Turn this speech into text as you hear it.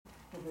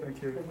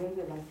Thank you. The way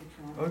we like to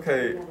try.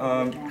 Okay.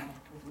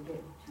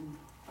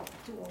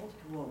 Too old.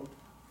 Too old.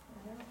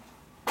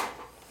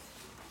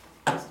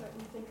 I'm starting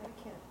to think I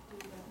can't do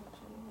that much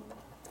anymore.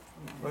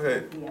 Okay.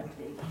 Yeah,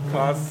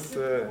 Class. This is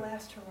the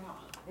last hurrah.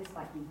 this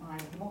might be mine,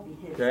 it won't be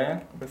his. Okay,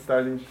 we're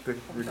starting the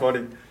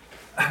recording.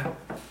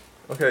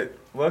 Okay,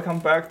 welcome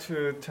back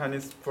to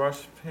Chinese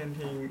brush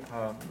painting,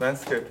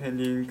 landscape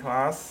painting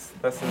class,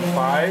 lesson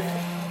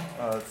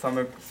 5,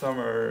 summer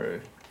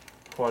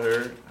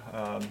quarter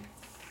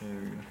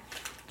in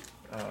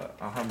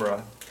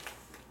Alhambra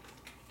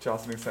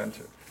Jocelyn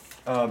Center.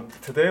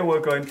 Today we're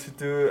going to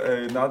do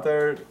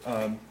another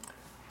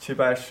Qi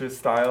Baishi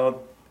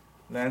style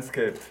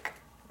landscape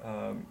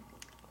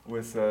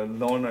with a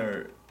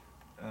loner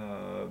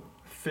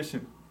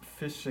fishing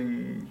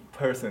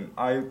person.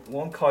 I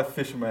won't call it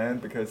fisherman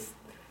because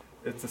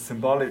it's a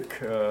symbolic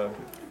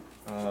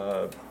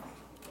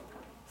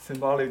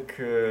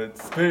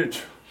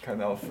spiritual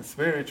kind of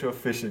spiritual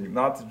fishing,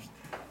 not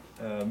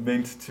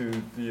meant to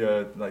be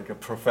like a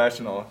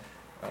professional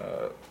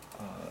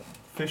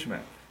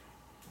fisherman.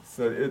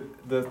 So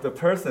the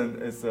person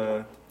is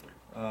the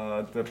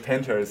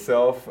painter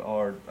itself,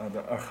 or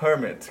a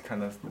hermit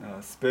kind of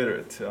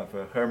spirit of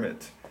a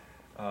hermit.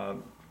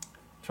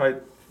 Try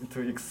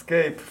to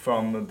escape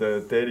from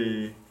the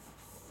daily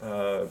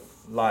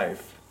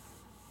life,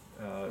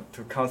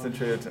 to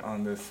concentrate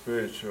on the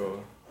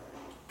spiritual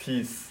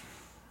peace.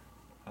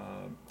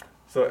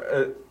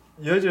 So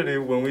usually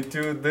when we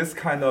do this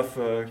kind of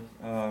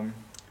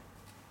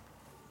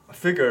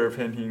figure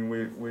painting,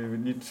 we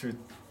need to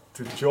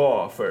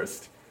draw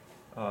first.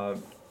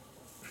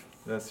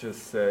 Let's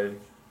just say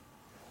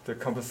the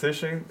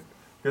composition,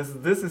 because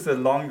this is a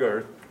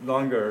longer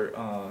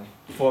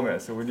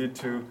format, so we need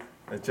to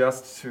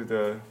adjust to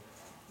the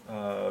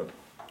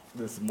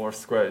this more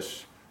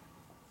squash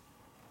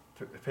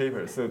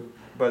paper. So,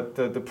 but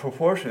the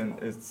proportion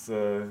is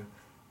the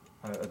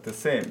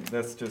same.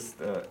 Let's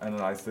just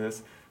analyze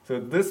this. So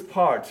this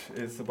part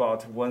is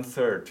about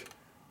 1/3,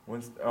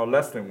 or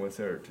less than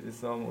 1/3.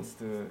 It's almost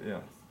a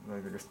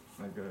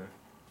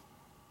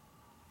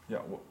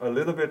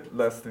little bit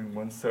less than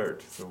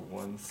 1/3. So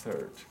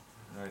 1/3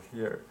 right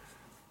here,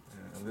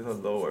 and a little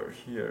lower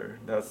here.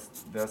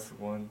 That's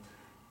one.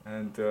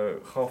 And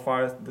how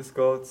far this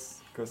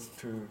goes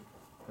to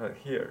right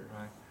here,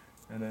 right?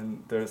 And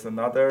then there's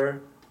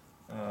another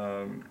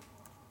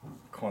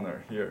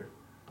corner here.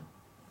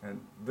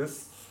 And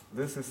this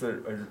is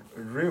a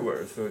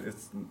river, so it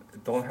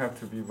don't have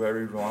to be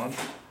very round,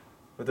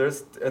 but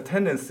there's a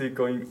tendency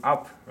going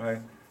up,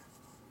 right?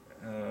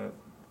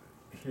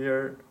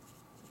 Here,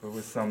 but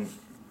with some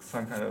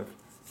kind of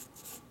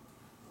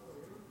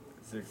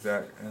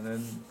zigzag, and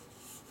then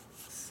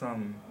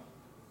some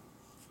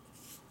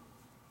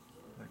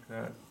like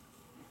that.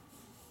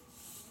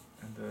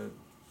 And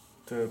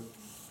the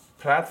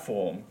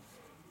platform,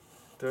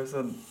 there's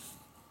a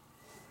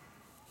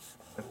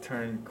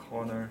turning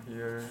corner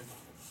here.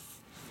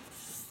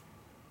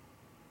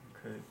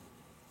 Okay,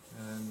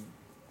 and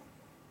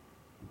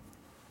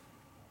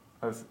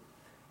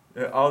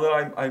although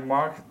I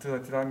marked,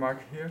 did I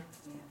mark here?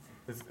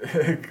 Yes.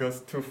 It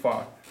goes too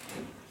far,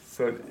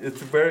 so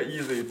it's very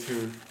easy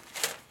to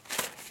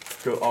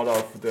go out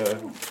of the.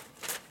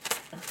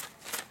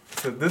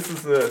 So this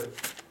is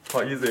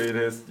how easy it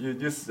is. You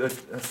use a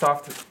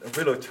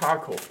little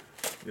charcoal.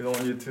 You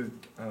don't need to.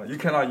 You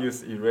cannot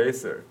use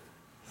eraser.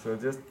 So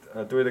just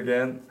do it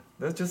again.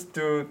 Let's just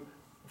do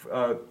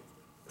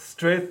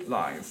straight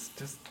lines.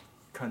 Just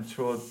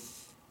control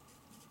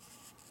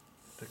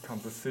the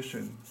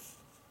composition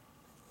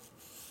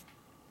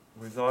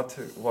without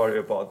worry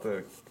about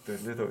the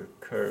little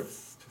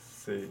curves.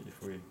 Just see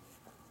if we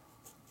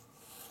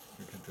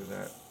can do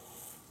that.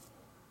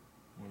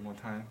 One more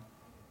time.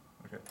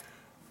 Okay.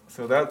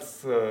 So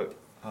that's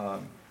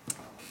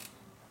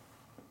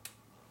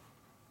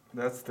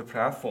the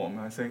platform,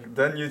 I think.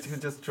 Then you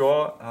can just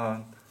draw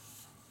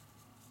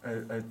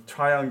a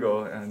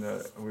triangle and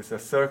with a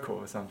circle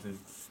or something.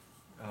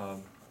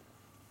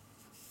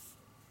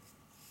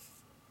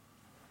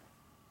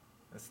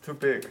 It's too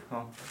big,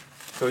 huh?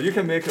 So you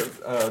can make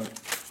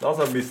lots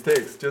of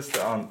mistakes just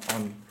on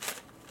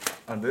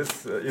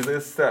this in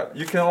this step.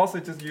 You can also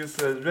just use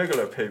a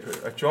regular paper,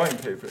 a drawing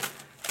paper,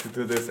 to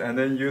do this, and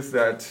then use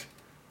that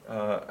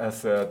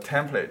as a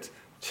template.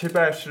 Qi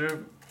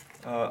Baishi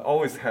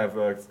always have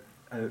a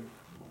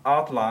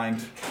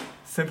outlined,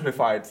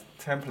 simplified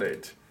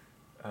template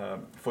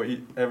for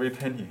every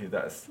painting he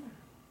does.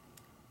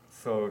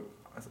 So,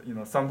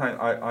 sometimes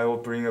I will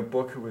bring a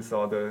book with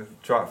all the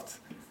drafts.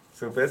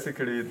 So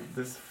basically,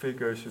 this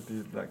figure should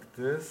be like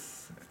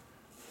this,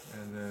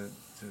 and then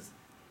just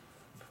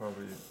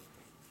probably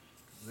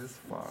this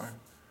far.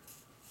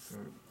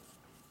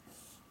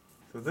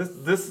 So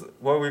this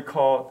what we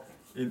call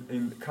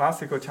in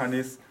classical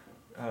Chinese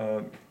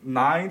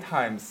 9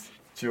 times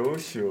九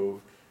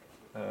宿.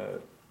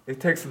 It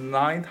takes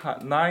 9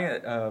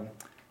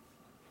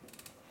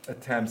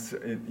 attempts,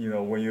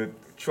 when you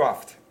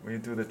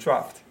do the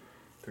draft,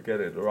 to get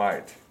it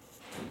right.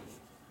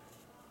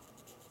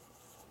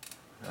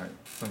 right?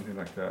 Something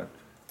like that.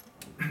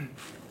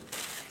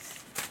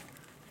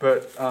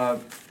 But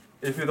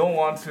if you don't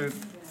want to,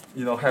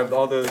 have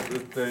all the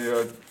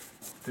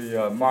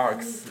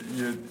marks,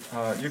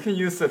 you can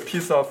use a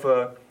piece of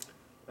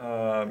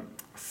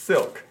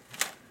silk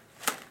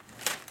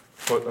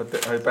for a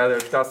better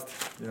dust,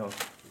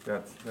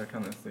 that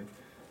kind of thing.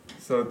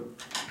 So,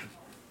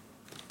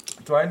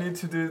 do I need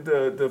to do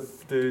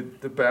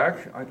the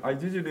back? I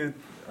usually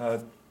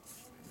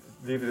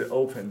leave it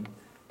open.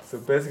 So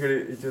basically,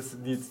 it just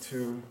needs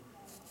to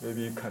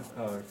maybe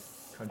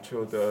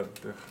control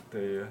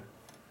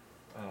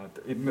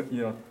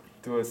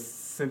do a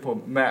simple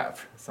map,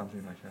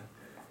 something like that.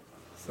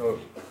 So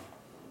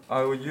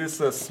I will use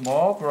a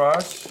small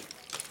brush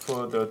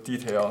for the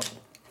detail.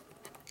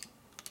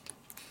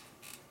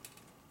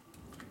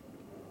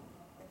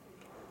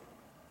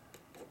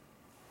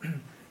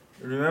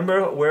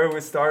 Remember where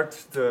we start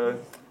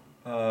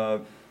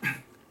when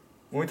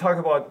we talk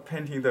about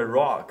painting the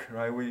rock,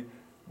 right? We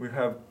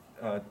have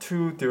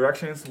two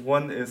directions.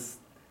 One is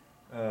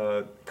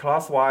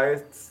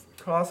clockwise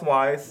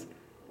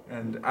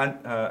and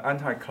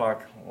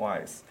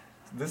anti-clockwise.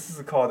 This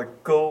is called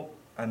go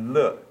and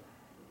le,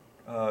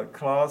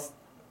 clock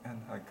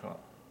and anti-clock.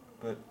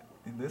 But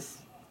in this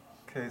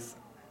case,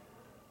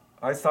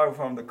 I start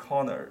from the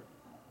corner,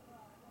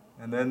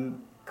 and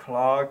then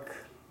clockwise,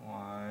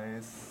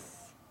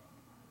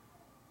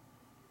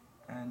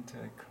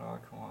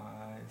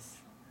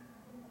 anti-clockwise,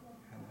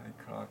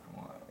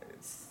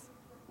 anti-clockwise.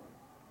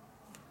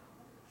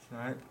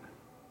 Right?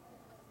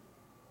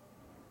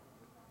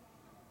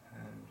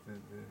 And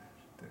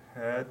the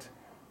head.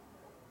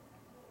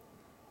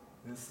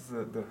 This is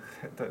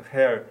the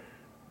hair.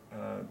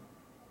 And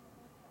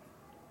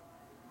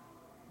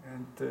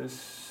there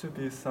should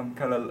be some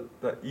kind of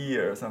the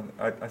ear or something.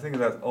 I think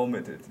that's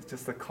omitted. It's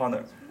just the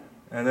corner.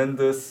 And then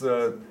this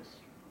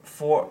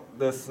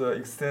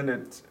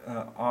extended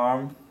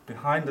arm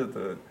behind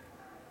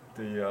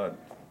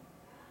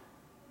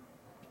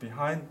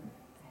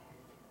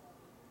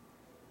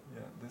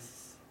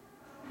this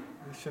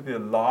should be a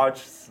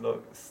large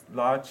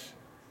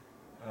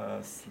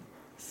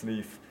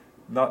sleeve,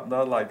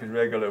 not like a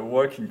regular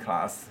working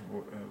class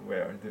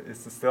wear.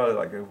 It's still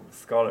like a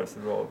scholar's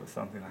robe or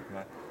something like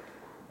that.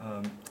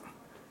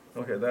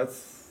 Okay,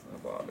 that's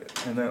about it.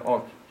 And then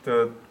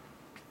the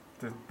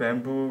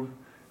bamboo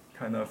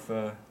kind of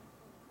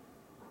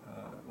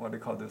what do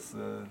you call this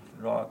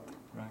rod,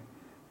 right?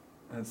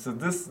 And so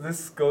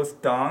this goes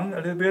down a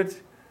little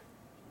bit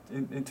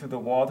into the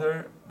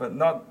water, but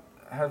not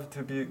have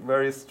to be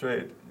very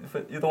straight. If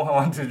you don't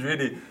want to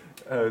really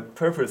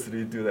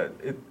purposely do that,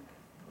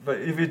 but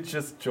if you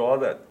just draw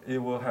that, it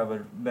will have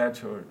a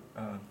natural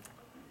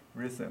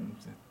rhythm.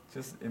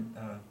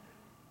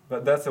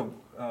 But that's a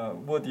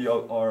woody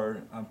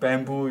or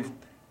bamboo,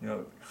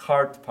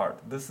 hard part.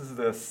 This is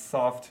the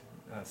soft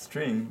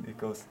string. It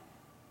goes.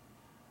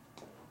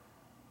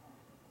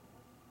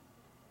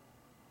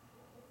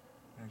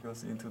 It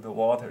goes into the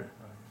water,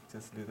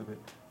 just a little bit.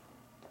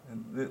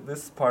 And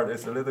this part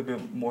is a little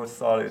bit more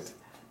solid.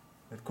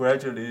 It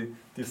gradually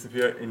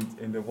disappears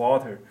in the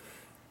water.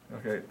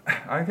 Okay,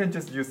 I can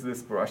just use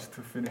this brush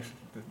to finish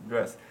the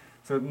rest.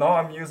 So now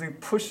I'm using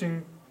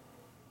pushing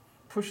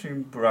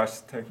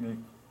brush technique.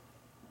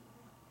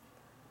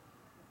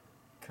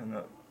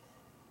 And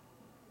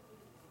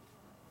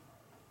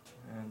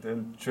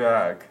then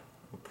drag,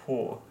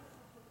 pull,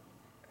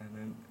 and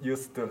then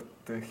use the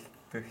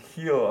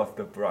heel of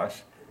the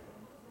brush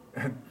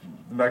and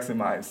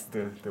maximize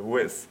the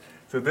width.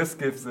 So this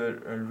gives a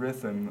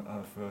rhythm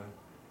of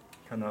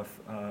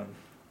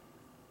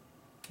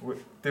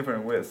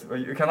different widths. But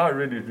you cannot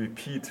really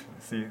repeat.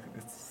 See,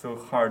 it's so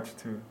hard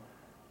to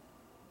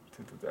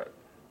do that.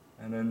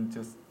 And then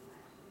just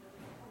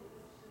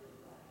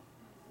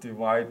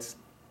divide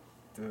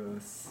the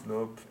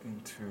slope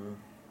into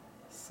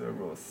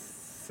several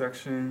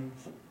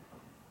sections.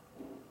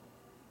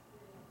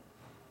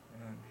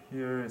 And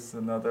here is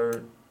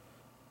another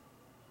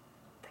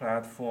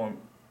platform,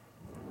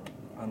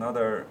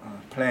 another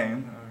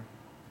plane, or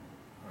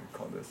what do you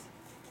call this?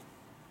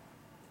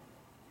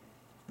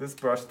 This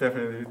brush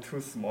definitely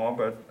too small,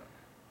 but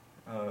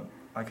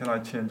I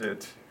cannot change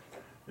it.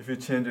 If you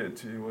change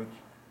it, you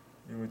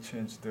would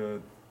change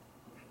the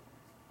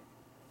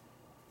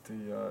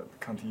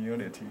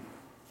continuity.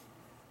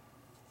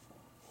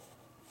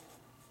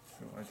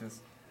 So I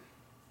just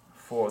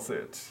force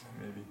it,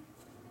 maybe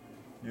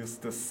use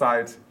the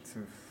side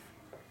to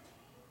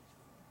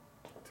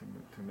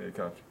make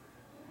up.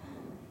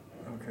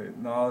 Okay,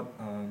 now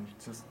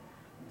just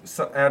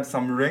add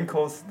some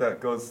wrinkles that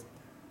goes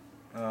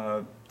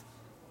on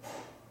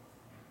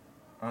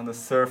the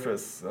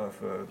surface of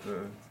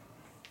the.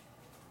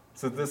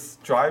 So this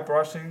dry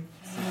brushing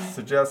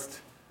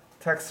suggests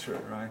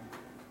texture, right?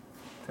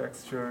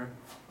 Texture.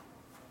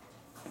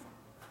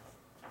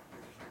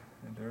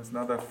 And there's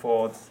another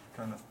fold,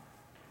 kind of.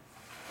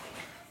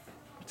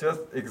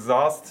 Just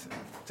exhaust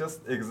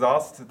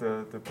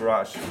the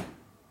brush.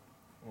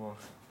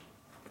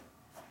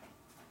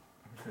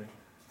 Okay.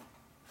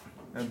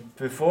 And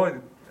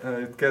before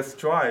it gets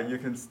dry, you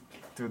can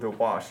do the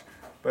wash.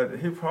 But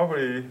he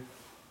probably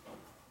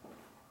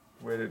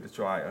waited to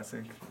dry, I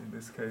think, in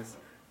this case.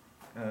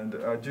 And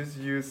just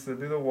use a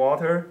little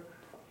water,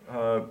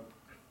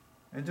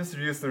 and just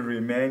use the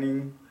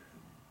remaining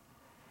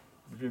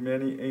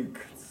ink.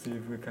 See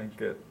if we can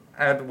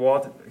add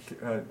water.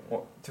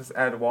 Just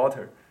add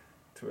water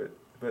to it.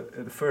 But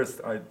at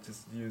first, I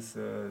just use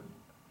the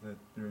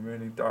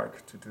remaining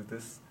dark to do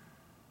this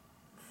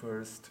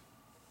first.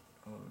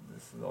 Oh,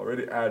 this is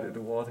already added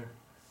water.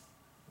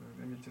 So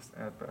let me just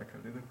add back a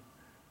little.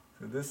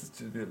 So this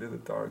should be a little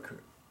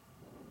darker.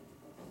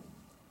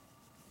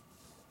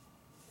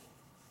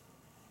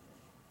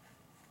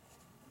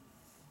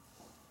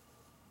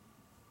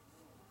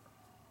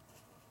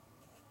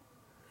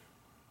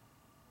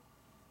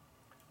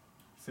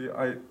 See,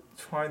 I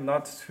try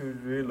not to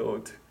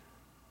reload, to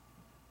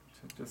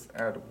just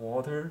add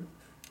water.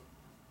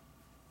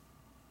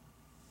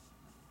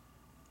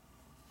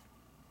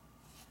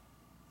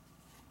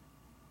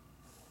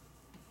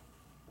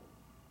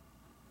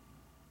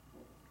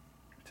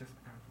 Just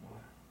add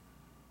water.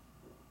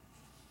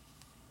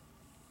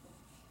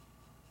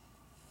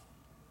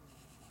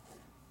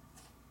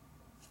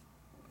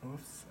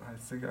 Oops, I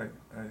think I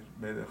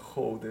made a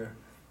hole there.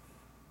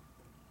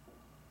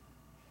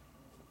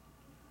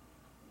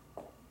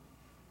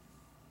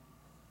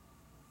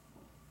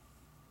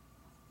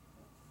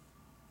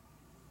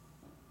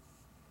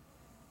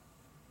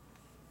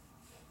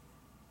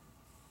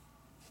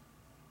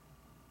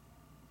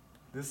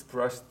 This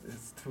brush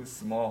is too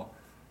small.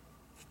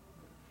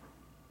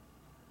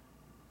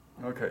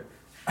 Okay.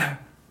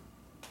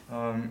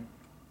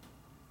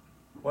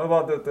 What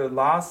about the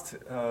last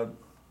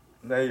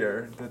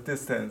layer, the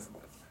distance?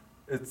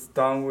 It's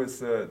done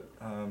with a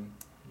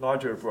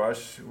larger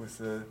brush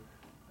with a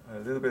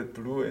little bit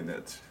blue in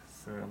it.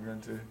 So I'm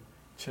going to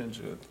change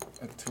it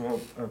to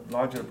a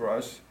larger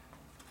brush.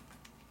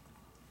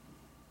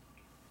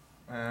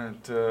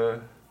 And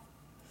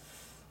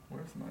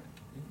where's my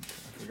ink?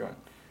 I forgot.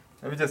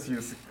 Let me just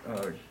use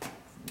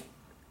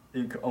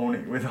ink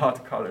only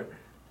without color.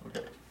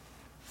 Okay.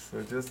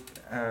 So just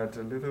add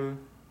a little.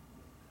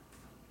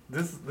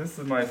 This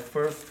is my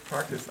first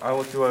practice. I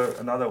will do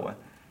another one,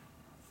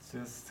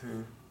 just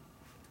to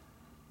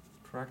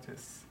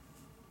practice.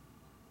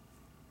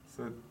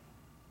 So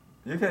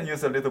you can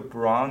use a little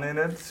brown in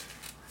it.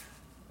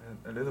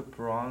 A little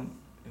brown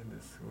in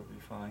this will be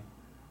fine.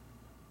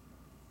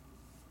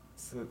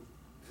 So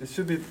it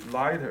should be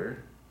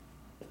lighter.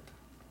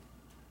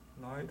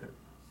 Lighter.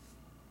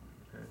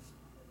 Okay.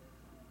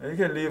 And you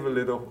can leave a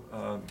little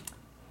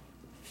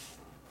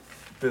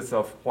bits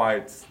of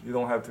white. You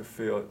don't have to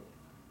fill it.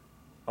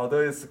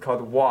 Although it's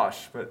called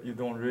wash, but you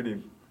don't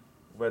really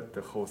wet the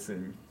whole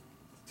thing.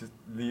 Just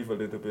leave a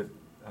little bit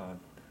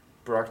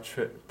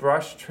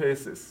brush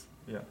traces.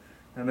 Yeah.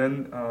 And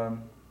then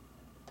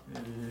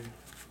maybe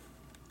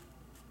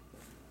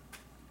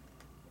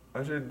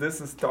actually this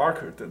is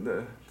darker than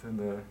the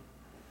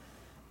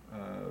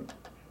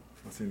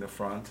what's in the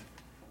front.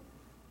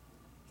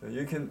 So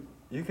you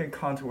can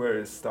count where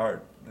it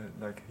starts,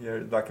 like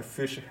here, like a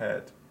fish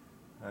head,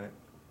 right?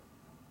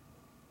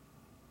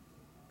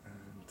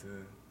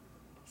 And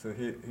so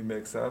he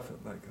makes up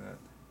like that.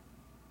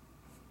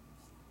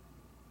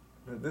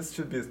 But this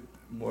should be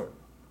more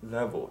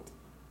leveled.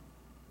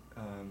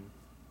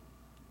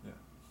 Yeah,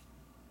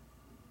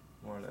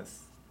 more or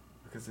less,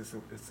 because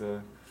it's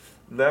a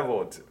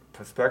leveled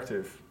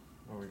perspective,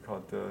 what we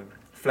call the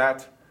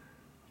flat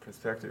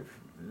perspective,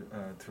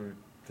 to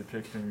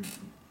depicting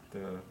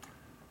the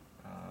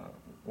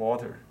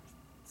water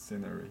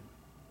scenery,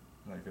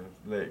 like a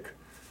lake.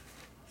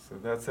 So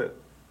that's it.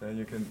 Then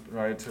you can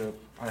write.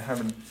 I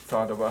haven't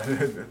thought about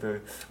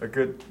a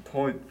good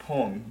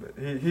poem. But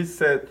he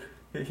said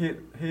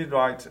he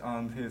write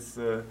on his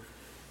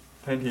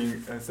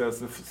painting. It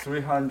says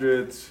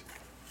 300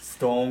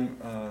 stone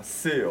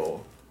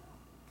seal,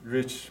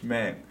 rich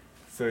man.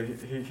 So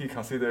he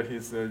considered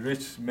he's a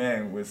rich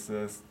man with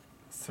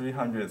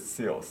 300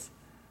 seals.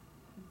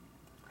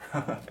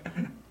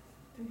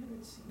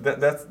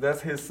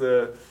 That's his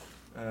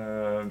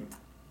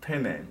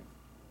pen name,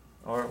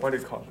 or what do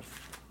you call it?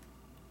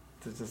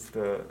 It's just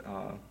the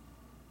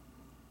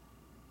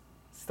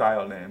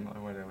style name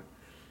or whatever.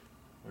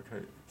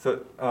 Okay,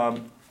 so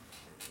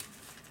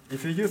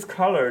if you use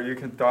color, you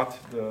can dot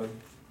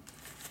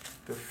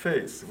the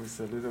face with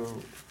a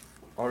little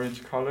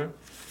orange color.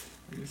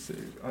 Let me see.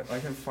 I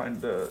can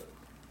find the.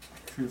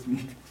 Excuse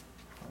me.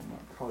 Oh, my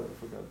color. I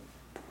forgot.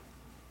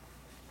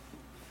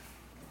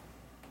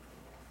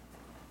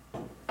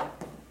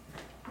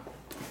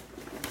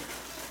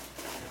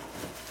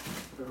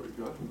 There we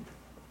go.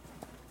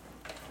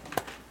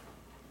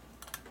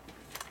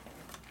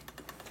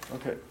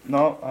 Okay,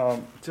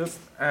 now just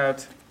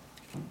add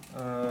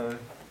a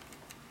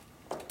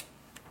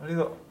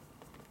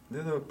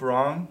little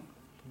brown,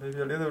 maybe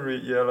a little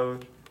yellow,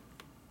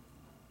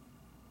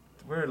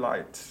 very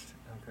light.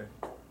 Okay,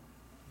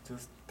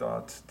 just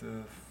dot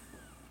the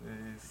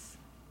face.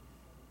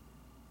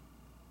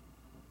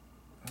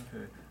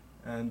 Okay,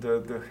 and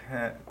the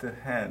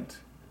hand,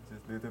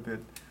 just a little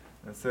bit.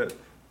 That's it.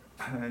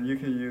 And you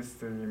can use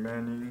the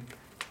remaining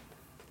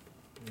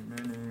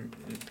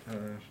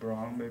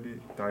brown,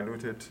 maybe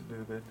dilute it a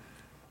little bit,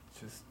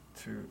 just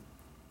to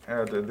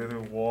add a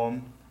little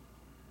warmth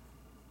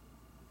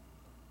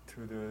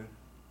to the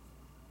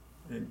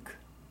ink.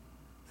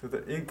 So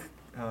the ink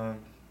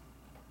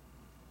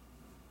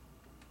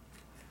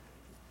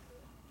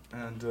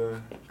and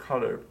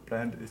color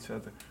blend each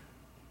other.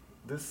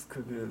 This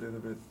could be a little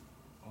bit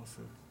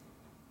also,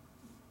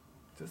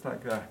 just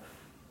like that.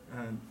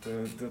 And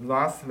the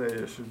last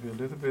layer should be a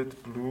little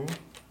bit blue.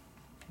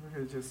 We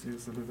can just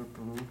use a little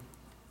blue,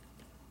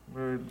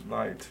 very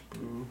light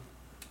blue,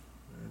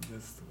 and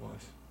just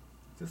wash.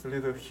 Just a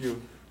little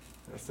hue,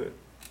 that's it.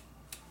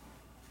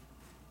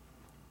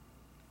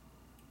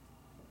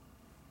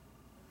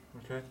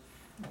 Okay,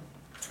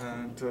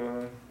 and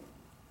to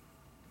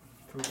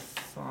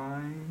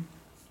sign,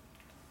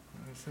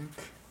 I think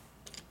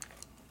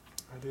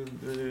I didn't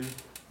really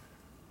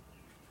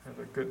have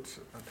a good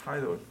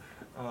title.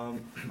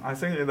 I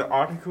think in the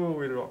article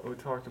we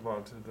talked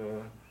about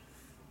the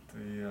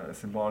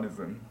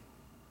symbolism.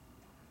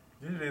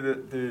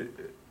 Usually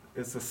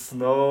it's a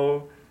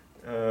snow,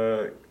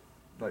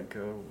 like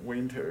a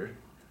winter.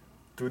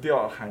 独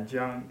钓寒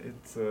江,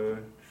 it's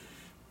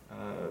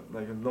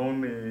like a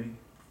lonely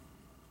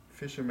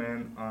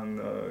fisherman on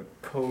a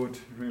cold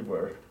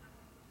river.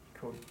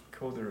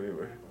 Cold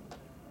river.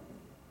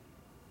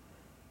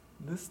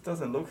 This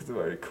doesn't look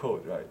very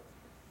cold, right?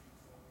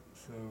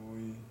 So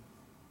I'm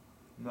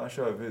not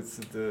sure if it's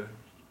the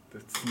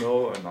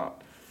snow or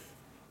not.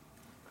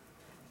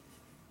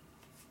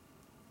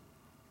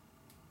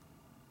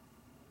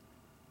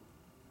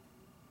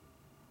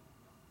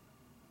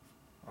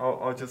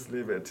 I'll just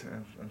leave it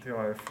until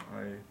I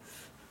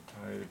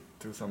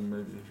do some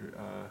maybe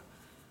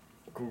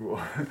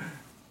Google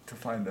to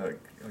find a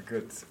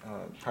good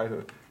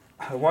title.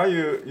 While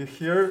you're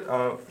here,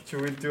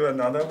 should we do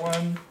another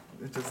one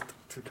just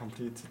to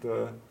complete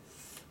the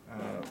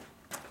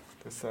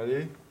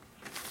study?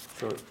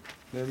 So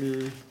let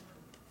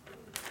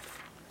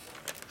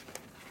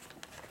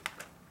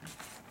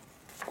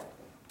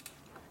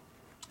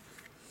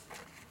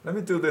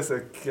me do this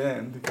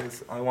again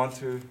because I want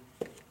to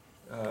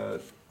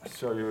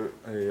show you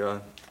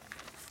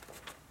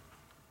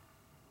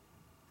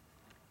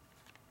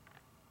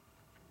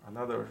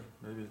another,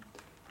 maybe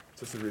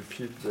just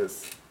repeat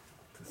this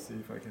to see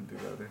if I can do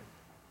better.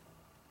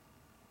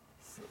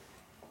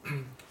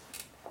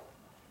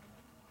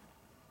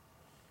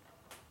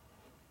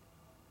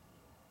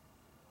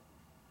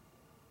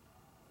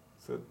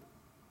 So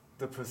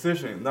the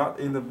position, not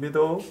in the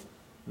middle,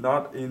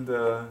 not in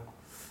the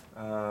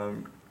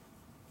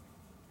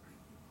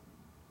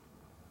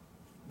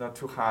not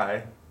too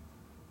high,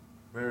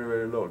 very,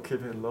 very low,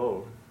 keep it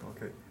low,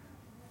 okay.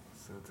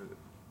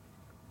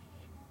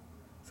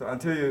 So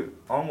until you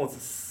almost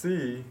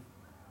see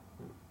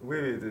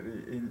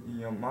vividly in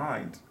your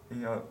mind,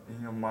 in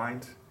your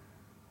mind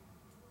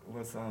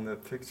what's on the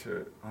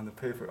picture, on the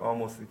paper,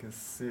 almost you can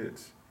see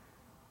it.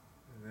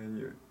 And then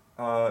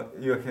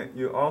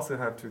you also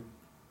have to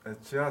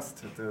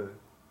adjust the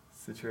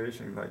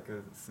situation, like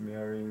a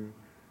smearing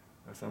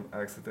or some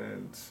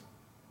accident.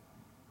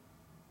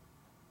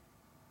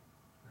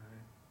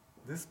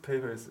 This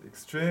paper is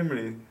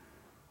extremely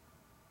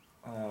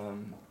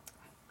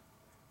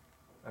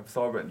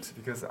absorbent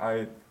because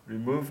I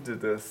removed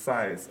the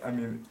size. I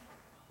mean,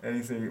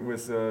 anything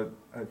with a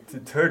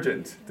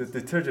detergent, the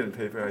detergent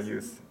paper I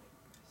used.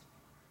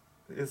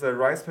 It's a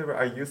rice paper.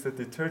 I used the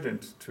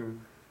detergent to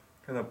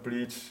kind of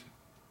bleach.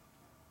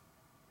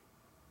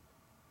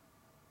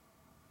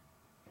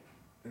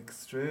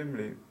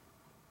 Extremely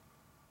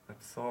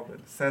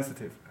absorbent,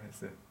 sensitive, I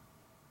say.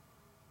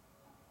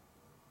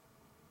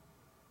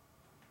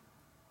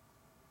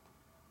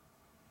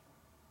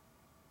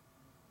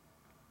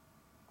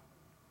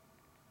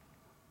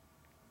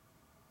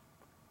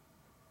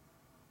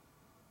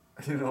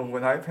 You know,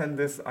 when I pen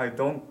this, I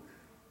don't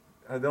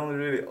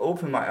really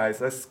open my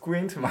eyes. I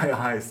squint my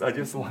eyes. I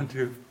just want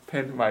to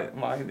paint my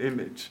mind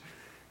image.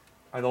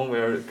 I don't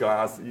wear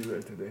glass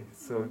either today.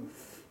 So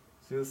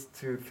just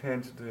to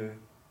paint the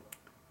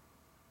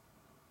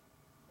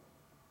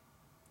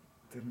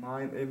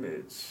mind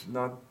image,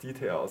 not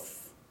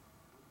details,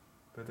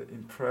 but the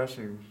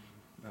impression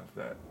of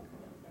that.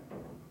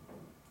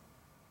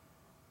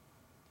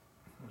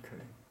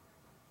 Okay.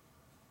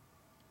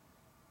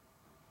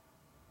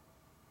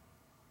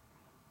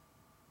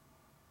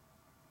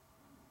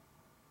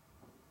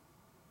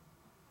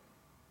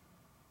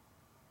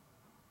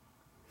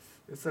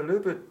 It's a little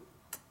bit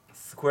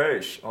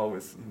squarish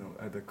always, you know,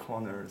 at the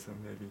corner, so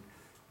maybe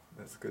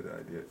that's a good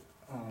idea.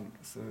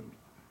 So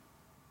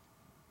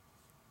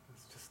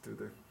let's just do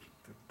the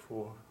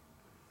pour.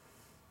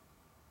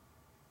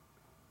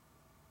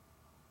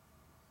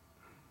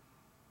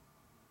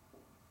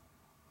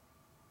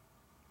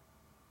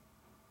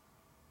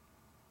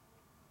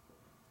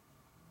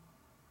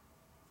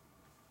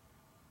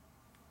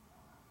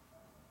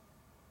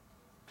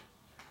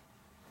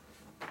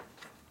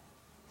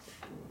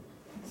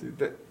 See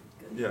that?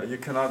 Yeah, you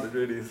cannot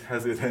really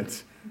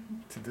hesitate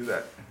to do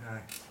that.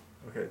 Right.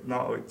 Okay,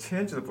 now we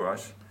change the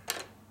brush.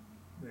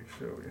 Make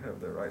sure we have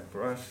the right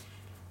brush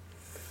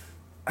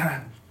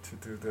to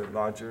do the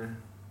larger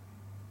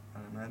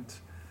element.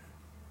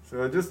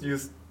 So I just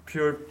use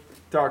pure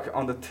dark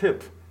on the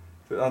tip.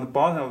 So on the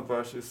bottom of the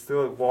brush is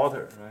still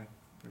water, right?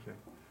 Okay.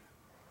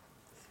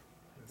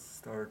 Let's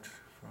start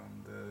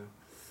from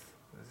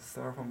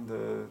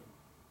the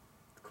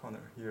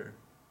corner here.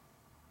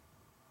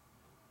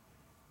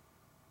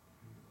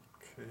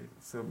 Okay,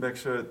 so make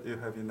sure you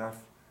have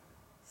enough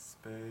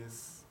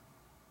space.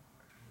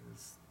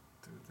 Just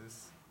do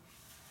this.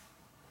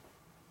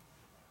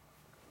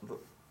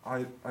 Look,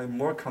 I'm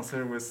more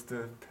concerned with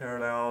the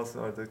parallels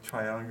or the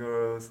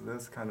triangles,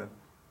 those kind of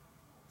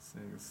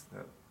things.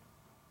 That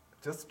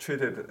just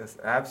treat it as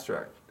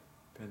abstract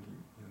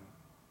painting, you know.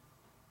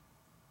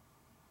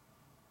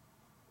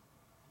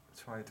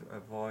 Try to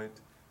avoid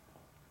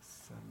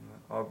some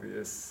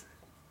obvious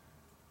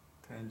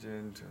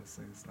tangent or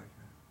things like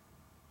that.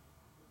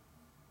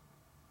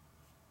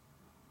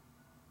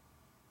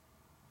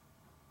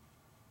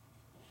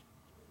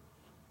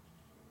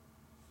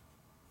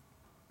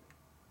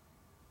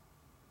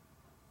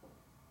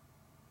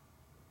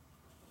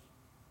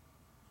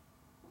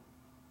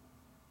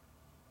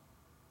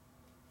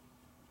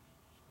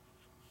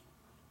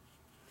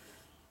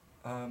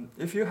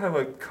 If you have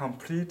a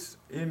complete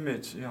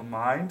image in your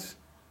mind,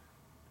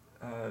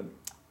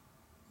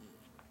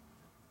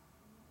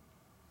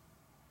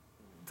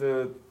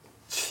 the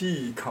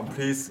Qi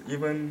completes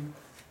even,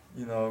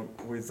 you know,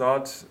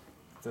 without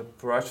the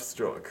brush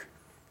stroke.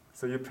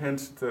 So you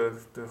paint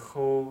the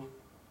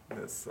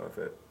wholeness of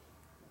it.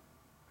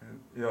 And,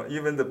 you know,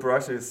 even the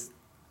brush is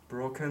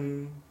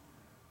broken,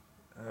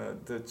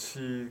 the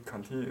Qi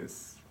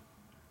continues.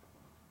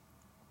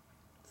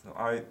 So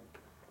I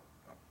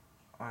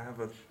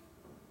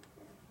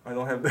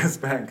don't have this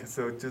bank,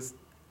 so just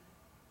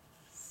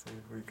see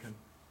if we can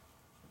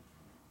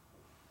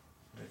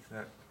make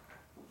that.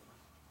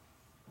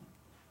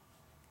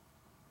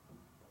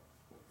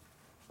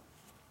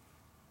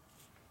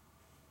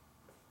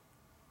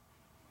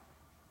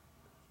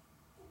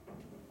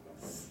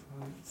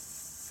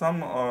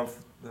 Some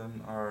of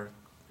them are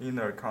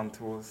inner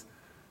contours,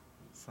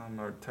 some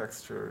are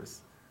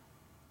textures.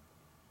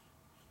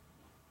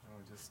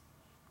 I'll just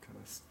kind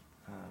of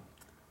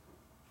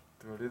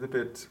do a little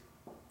bit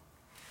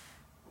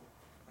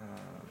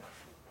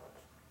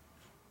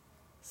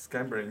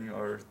scampering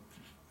or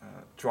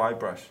dry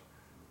brush.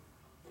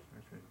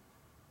 Okay,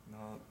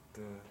 now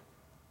the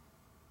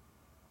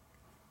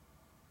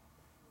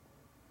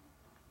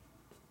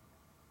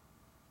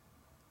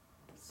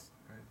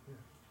right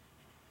here,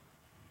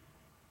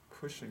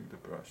 pushing the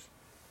brush.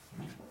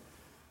 And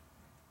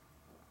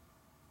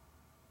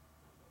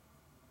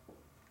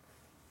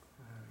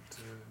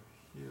here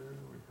we have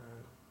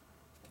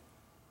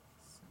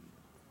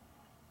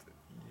the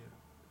ear.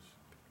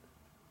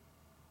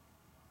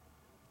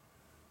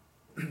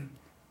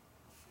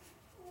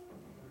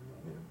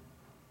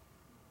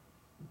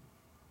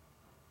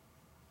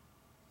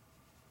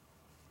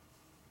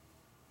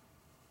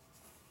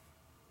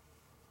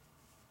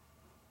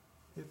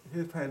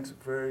 He paints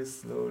very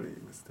slowly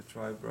with the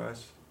dry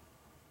brush.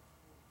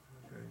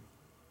 Okay.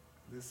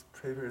 This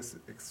paper is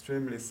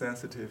extremely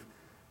sensitive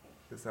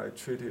because I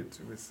treat it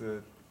with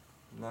a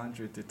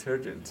laundry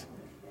detergent.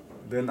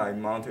 Then I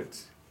mount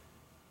it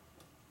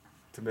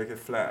to make it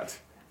flat.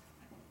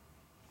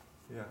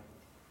 Yeah.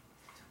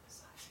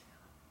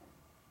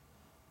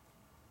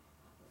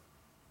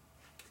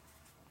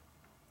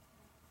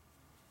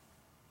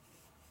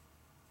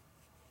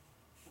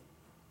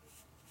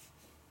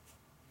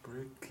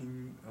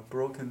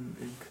 Broken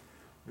ink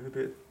a little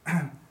bit.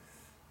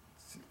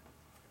 It's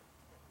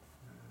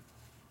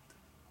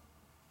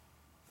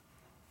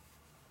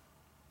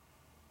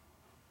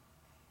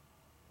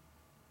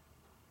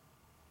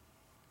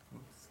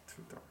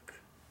too dark.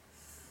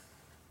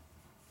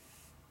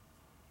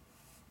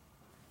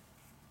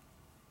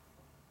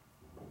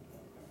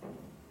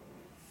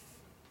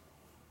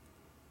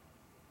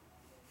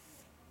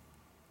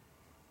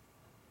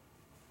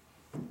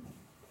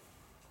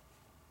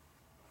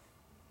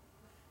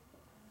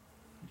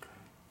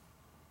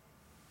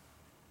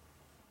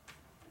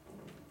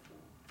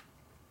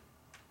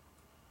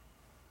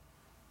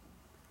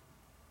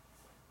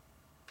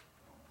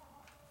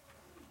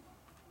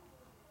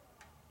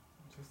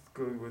 Just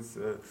go with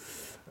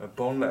a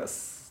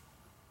boneless,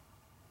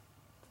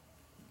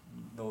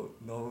 no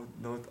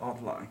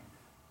outline,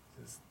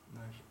 just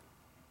like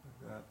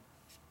that.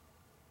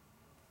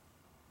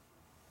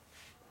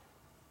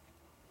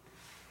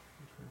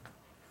 Okay.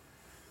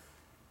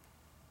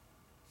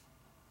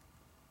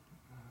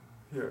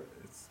 Here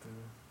it's the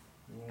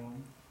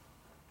one.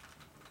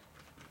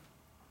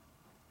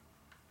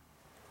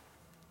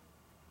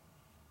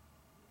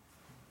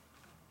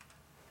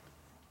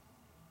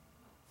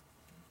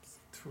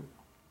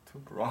 Too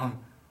brown.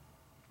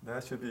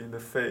 That should be in the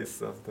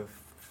face of the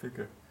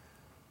figure.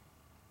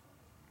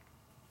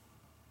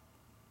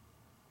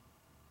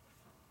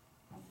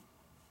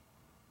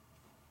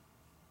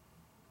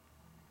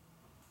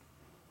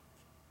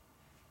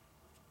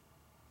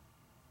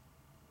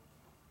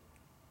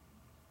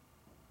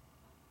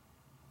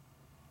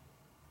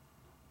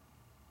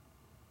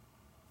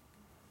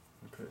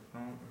 Okay,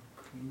 now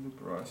clean the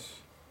brush.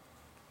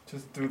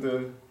 Just do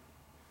the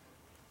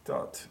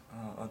dot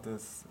on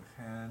this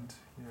hand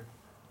here.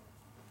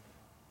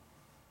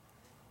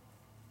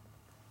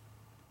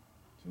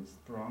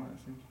 Just brown, I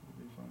think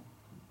will be fine.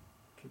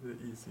 Keep it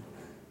easy.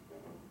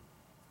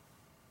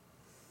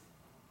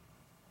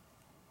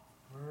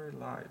 Very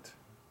light.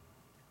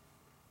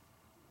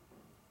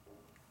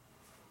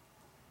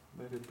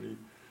 Let it bleed.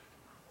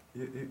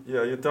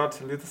 Yeah, you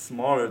dot a little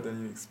smaller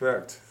than you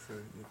expect. So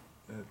you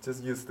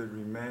just use the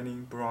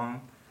remaining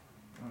brown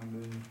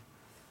on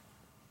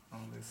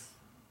this.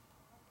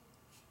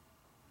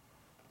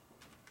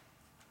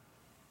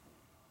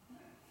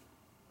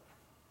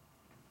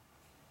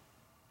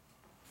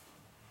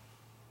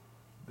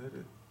 Let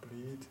it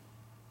bleed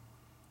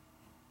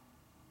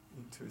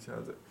into each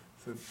other.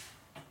 So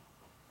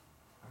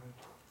I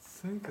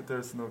think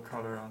there's no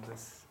color on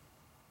this,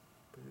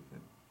 but you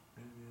can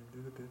maybe a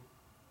little bit.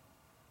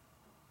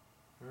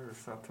 Very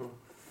subtle.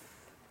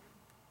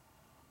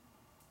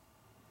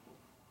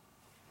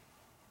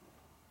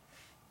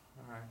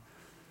 Alright.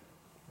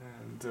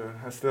 And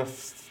I still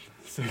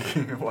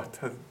thinking what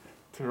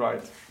to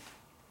write.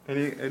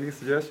 Any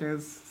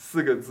suggestions?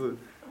 4个字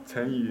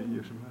成语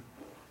有什么？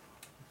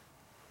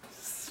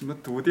什么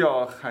独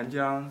钓寒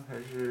江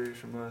还是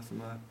什么什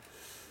么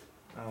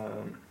let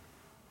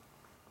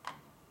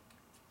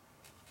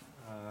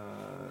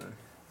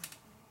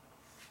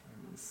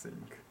me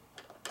think.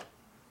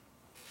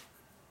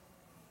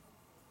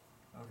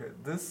 Okay,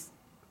 this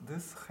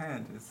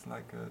hand is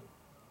like a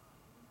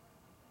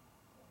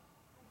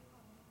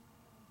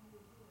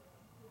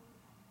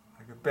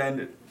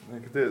bandit,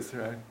 like this,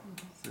 right?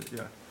 So,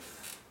 yeah.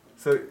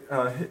 So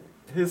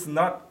he's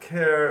not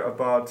care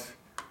about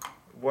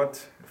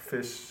what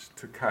fish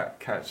to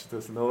catch.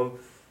 There's no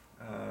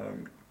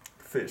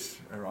fish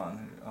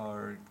around,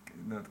 or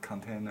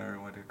container,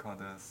 what do you call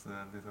this,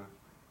 little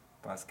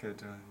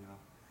basket,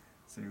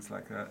 things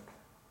like that.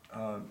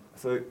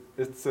 So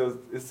it's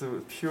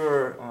a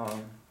pure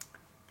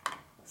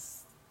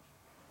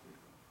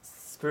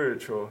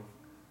spiritual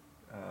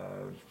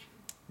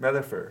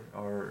metaphor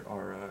or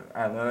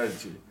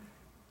analogy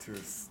to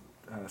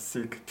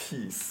seek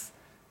peace,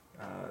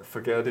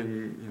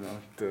 forgetting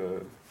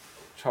the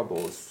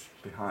troubles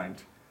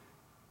behind,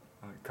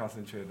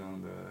 concentrate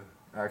on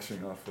the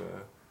action of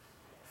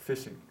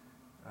fishing.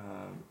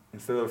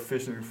 Instead of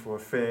fishing for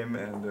fame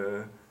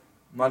and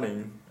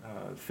money,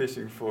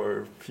 fishing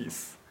for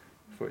peace,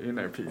 for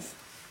inner peace.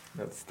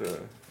 That's the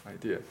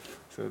idea.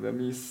 So let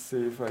me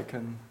see if I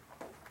can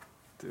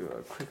do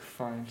a quick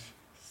find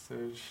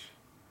search.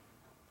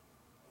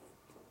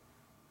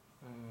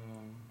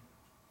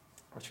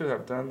 I should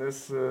have done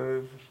this.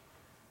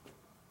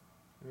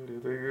 Really,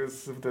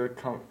 because of the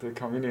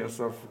convenience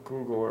of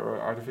Google or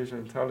artificial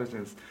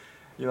intelligence.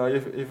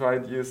 If I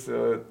use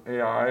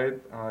AI,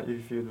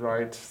 if you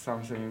write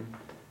something,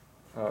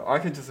 I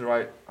can just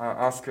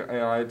ask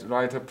AI to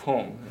write a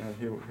poem, and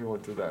he will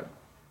do that.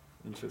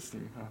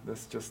 Interesting.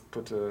 Let's just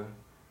put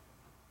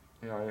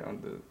AI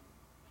on the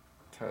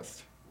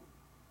test.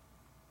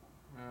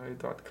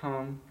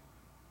 AI.com.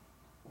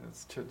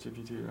 That's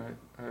ChatGPT, right?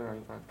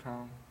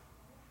 AI.com.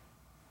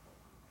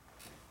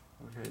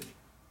 Okay.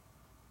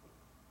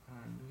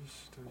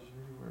 Unleash the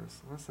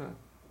universe. What's that?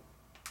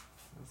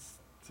 That's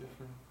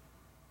different.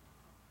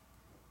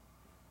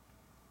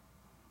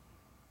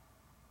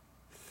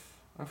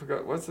 I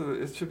forgot.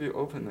 It should be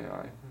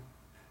OpenAI.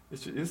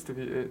 It used to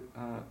be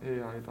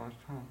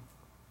AI.com.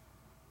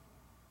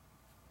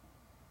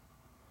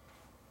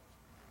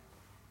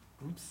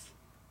 Oops.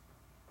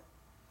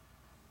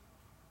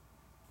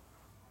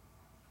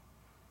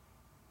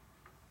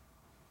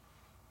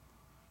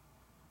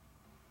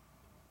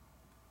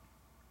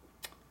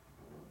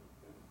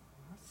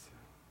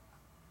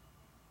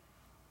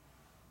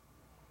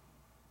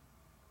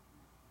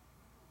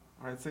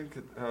 I think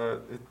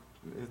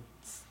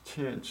it's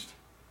changed.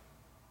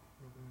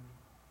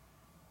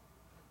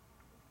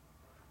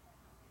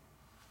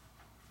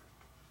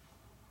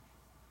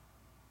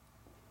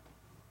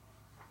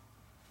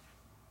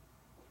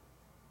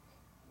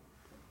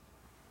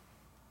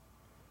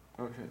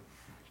 Okay,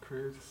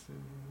 create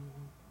scene.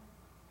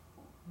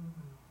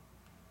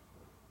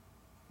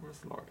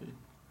 Where's logging?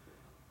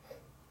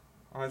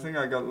 I think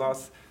I got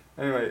lost.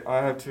 Anyway, I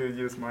have to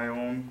use my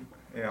own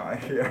AI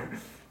here.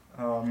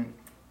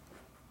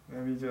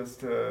 Let me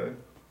just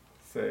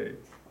say